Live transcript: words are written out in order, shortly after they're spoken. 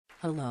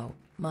Hello,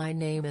 my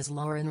name is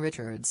Lauren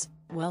Richards.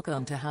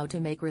 Welcome to How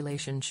to Make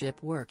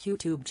Relationship Work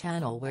YouTube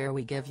channel, where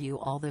we give you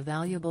all the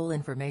valuable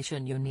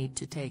information you need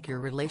to take your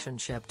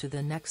relationship to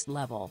the next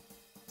level.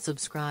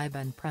 Subscribe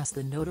and press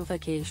the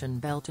notification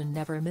bell to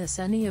never miss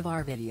any of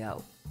our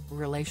video.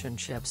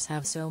 Relationships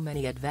have so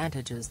many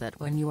advantages that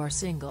when you are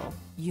single,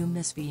 you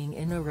miss being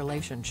in a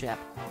relationship.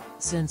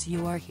 Since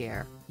you are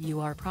here,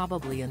 you are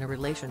probably in a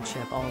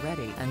relationship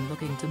already and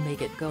looking to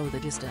make it go the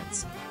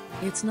distance.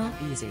 It's not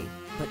easy,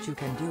 but you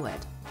can do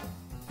it.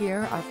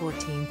 Here are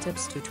 14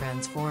 tips to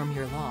transform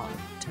your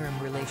long-term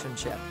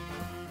relationship.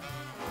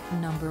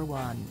 Number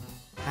 1.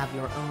 Have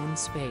your own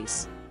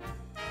space.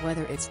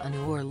 Whether it's a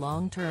new or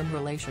long-term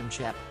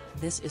relationship,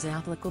 this is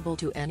applicable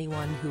to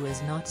anyone who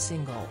is not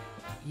single.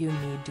 You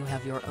need to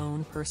have your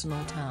own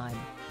personal time.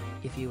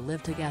 If you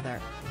live together,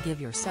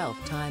 give yourself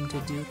time to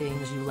do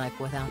things you like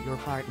without your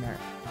partner.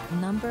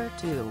 Number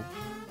 2.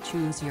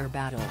 Choose your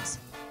battles.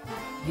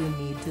 You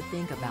need to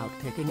think about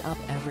picking up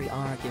every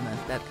argument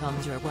that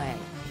comes your way.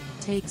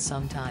 Take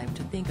some time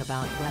to think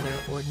about whether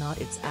or not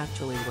it's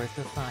actually worth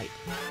the fight.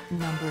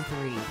 Number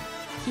 3.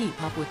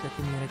 Keep up with the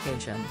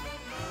communication.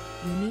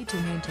 You need to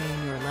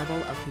maintain your level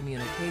of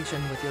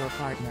communication with your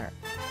partner.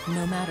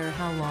 No matter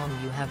how long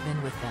you have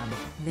been with them,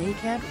 they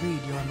can't read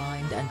your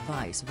mind and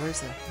vice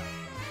versa.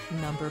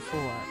 Number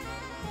 4.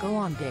 Go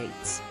on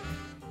dates.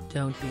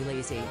 Don't be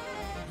lazy.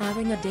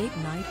 Having a date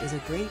night is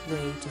a great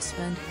way to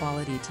spend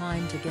quality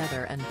time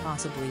together and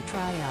possibly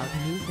try out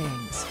new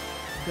things.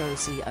 Go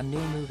see a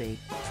new movie,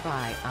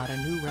 try out a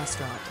new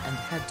restaurant, and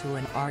head to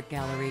an art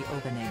gallery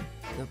opening.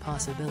 The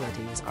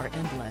possibilities are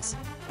endless.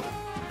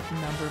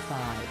 Number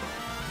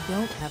 5.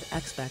 Don't have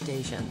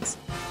expectations.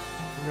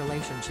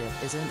 Relationship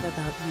isn't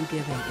about you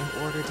giving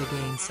in order to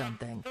gain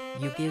something.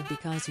 You give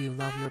because you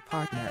love your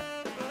partner.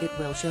 It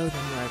will show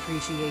them your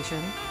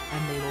appreciation,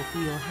 and they will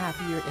feel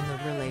happier in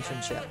the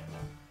relationship.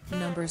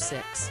 Number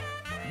 6.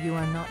 You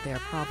are not their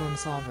problem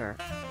solver.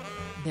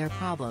 Their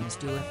problems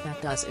do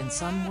affect us in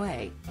some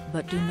way,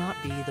 but do not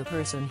be the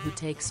person who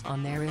takes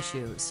on their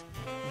issues.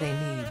 They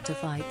need to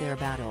fight their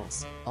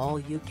battles. All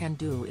you can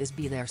do is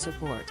be their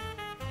support.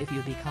 If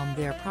you become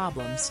their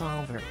problem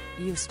solver,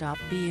 you stop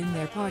being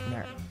their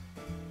partner.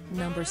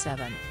 Number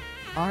 7.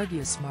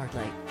 Argue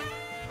smartly.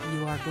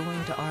 You are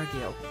going to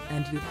argue,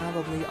 and you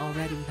probably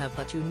already have,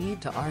 but you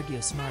need to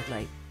argue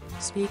smartly.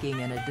 Speaking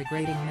in a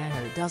degrading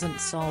manner doesn't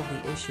solve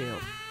the issue.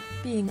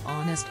 Being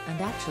honest and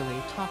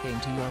actually talking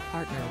to your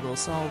partner will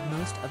solve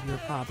most of your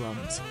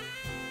problems.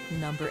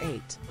 Number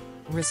 8.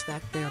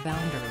 Respect their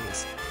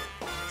boundaries.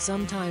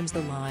 Sometimes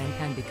the line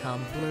can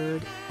become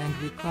blurred, and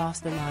we cross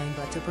the line,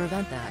 but to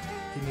prevent that,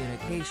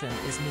 communication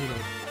is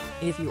needed.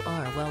 If you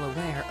are well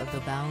aware of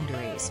the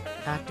boundaries,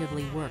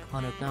 actively work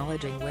on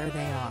acknowledging where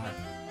they are.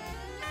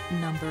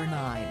 Number 9.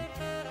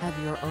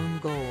 Have your own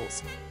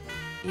goals.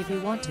 If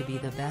you want to be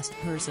the best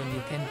person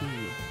you can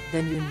be,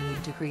 then you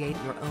need to create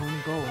your own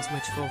goals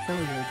which fulfill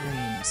your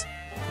dreams.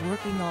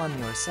 Working on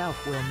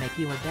yourself will make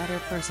you a better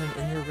person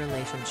in your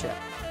relationship.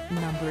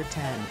 Number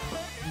 10.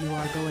 You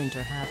are going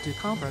to have to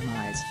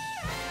compromise.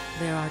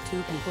 There are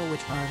two people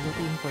which are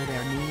looking for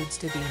their needs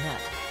to be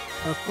met.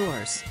 Of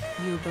course,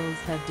 you both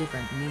have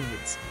different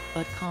needs,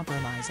 but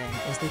compromising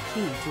is the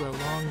key to a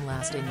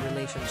long-lasting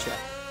relationship.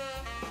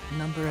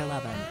 Number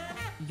 11.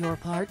 Your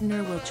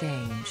partner will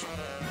change.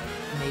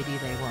 Maybe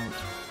they won't.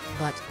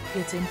 But,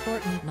 it's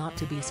important not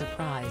to be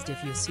surprised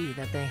if you see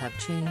that they have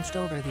changed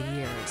over the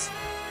years.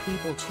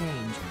 People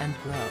change and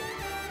grow.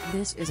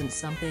 This isn't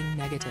something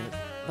negative,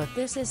 but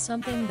this is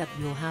something that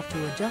you'll have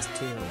to adjust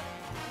to.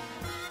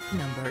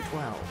 Number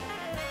 12.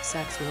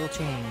 Sex will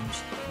change.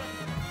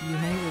 You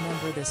may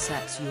remember the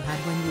sex you had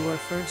when you were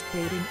first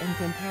dating in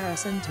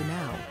comparison to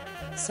now.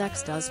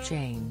 Sex does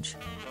change.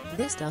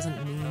 This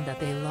doesn't mean that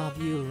they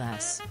love you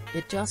less,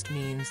 it just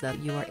means that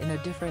you are in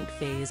a different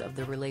phase of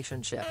the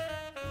relationship.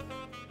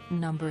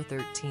 Number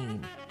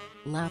 13.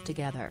 Laugh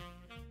together.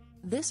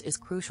 This is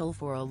crucial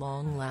for a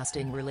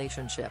long-lasting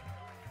relationship.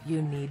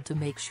 You need to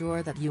make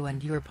sure that you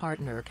and your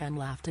partner can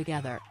laugh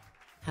together.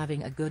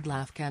 Having a good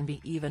laugh can be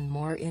even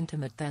more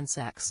intimate than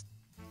sex.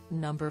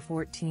 Number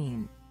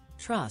 14.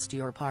 Trust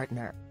your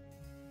partner.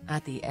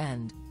 At the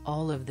end,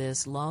 all of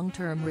this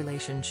long-term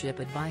relationship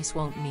advice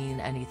won't mean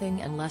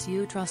anything unless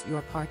you trust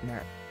your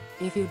partner.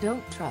 If you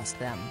don't trust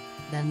them,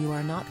 then you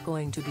are not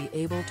going to be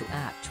able to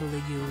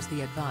actually use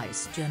the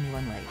advice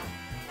genuinely.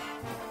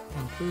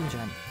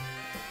 Conclusion.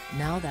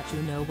 Now that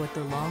you know what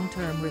the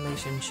long-term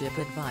relationship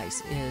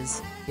advice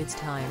is, it's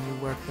time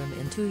you work them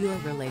into your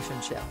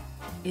relationship.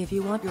 If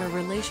you want your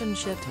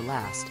relationship to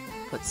last,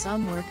 put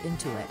some work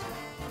into it.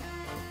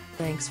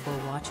 Thanks for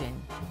watching.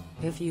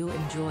 If you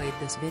enjoyed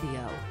this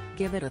video,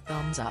 give it a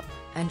thumbs up,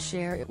 and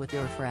share it with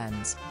your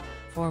friends.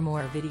 For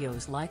more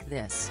videos like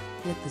this,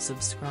 hit the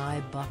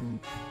subscribe button.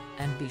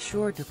 And be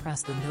sure to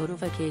press the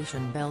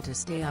notification bell to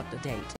stay up to date.